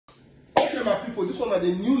share my people. This one are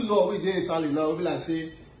the new law we dey in Italy now. We be like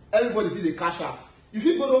say everybody fit dey cash out. If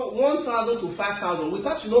you borrow 1,000 to 5,000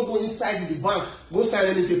 without you not go inside the bank, go sign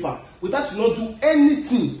any paper, without you not do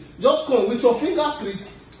anything, just come with your fingerprint.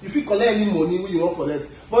 You fit collect any money wey you wan collect.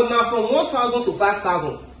 But now from 1,000 to 5,000,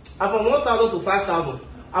 and from 1,000 to 5,000,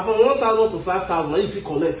 and from 1,000 to 5,000, now you fit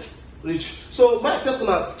collect reach. So my take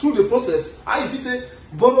una through the process how you fit take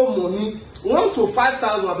borrow money 1 to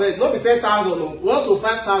 5,000 abeg, no be 10,000 o, 1 to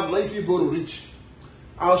 5,000 now you fit borrow reach.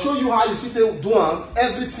 I'll show you how you fit take do am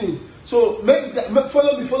everything. So make this guy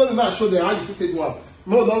follow me, man. Show them how you fit take do am.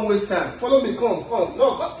 No, don't waste time. Follow me, come.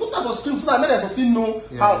 No, put that on screen so that I can know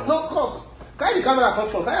how. No, come. Carry the camera come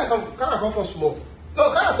from. Carry come from small.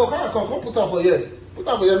 No, come put am for here. Put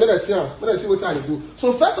am for here. Make I see am. Make I see what I do.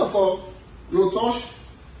 So first of all, you touch.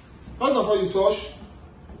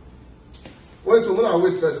 Wait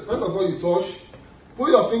first. First of all, you touch. Put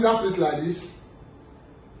your fingerprint like this.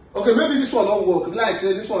 Okay, maybe this one don't work. Like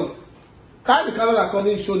say this one. Carry the camera come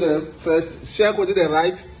in, show them first. Check what they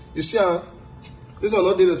right. You see, this one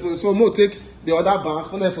not did this. So more take the other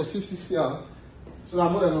bank. One for 60 here. So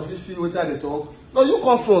that more than of see what they talk. No, you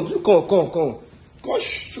come front. You come.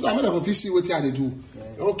 Gosh, so that more than of see what they do.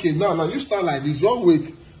 Okay, now you stand like this. Don't wait.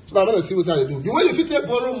 So that more than see what they do. You when you fit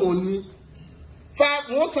borrow money,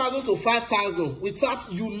 1,000 to 5,000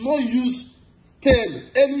 without you no use pen,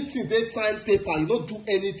 anything. They sign paper. You don't do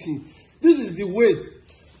anything. This is the way.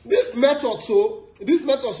 This method so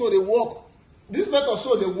they work. This method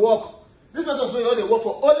so they work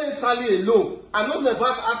for only Italy alone. I'm not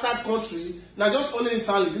about outside country. Now just only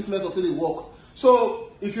Italy. This method so they work. So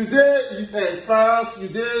if you dey France, you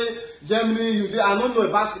dey Germany, you dey I don't know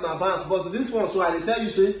about in a bank, but this one so I tell you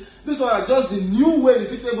say this one are just the new way.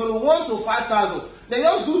 If you take borrow 1 to 5,000, they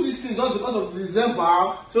just do this thing just because of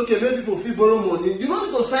December. So okay, many people feel borrow money. You don't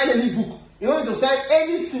need to sign any book. You don't need to sign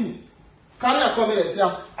anything. Carry a comment and see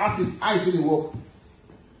how it really work.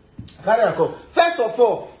 Carry a comment.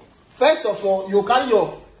 First of all, you carry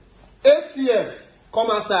your ATM come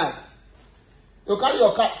outside. You carry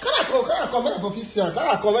your card. Carry a comment for official. Carry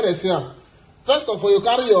a comment and see. First of all, you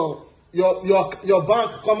carry your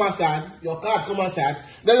bank come outside. Your card come outside.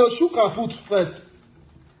 Then your shoe can put first.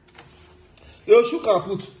 Your shoe can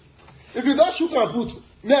put. If you don't shoe can put,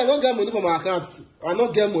 me I don't get money for my account. I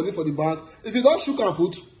don't get money for the bank. If you don't shoe can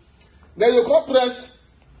put. Then you come press.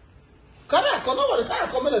 Carry a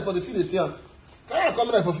comment for the feel. Carry a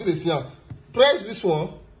comment for feel. Press this one.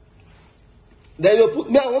 Then you put.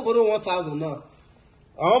 Me, I want borrow 1,000 now.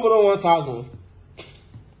 I want borrow 1,000.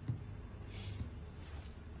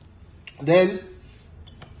 Then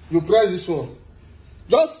you press this one.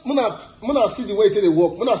 Just muna see the way they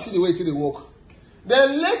work.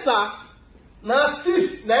 Then later, now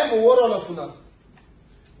thief na go worry all of una.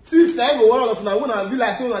 Thief na go worry all of una. Una be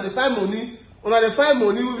like say una dey find money. Una dey find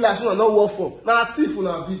money we be like say una no work for. Na thief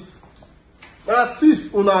una be.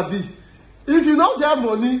 If you don't get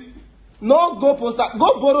money, no go poster.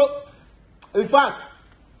 Go borrow. In fact,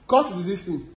 cut this thing.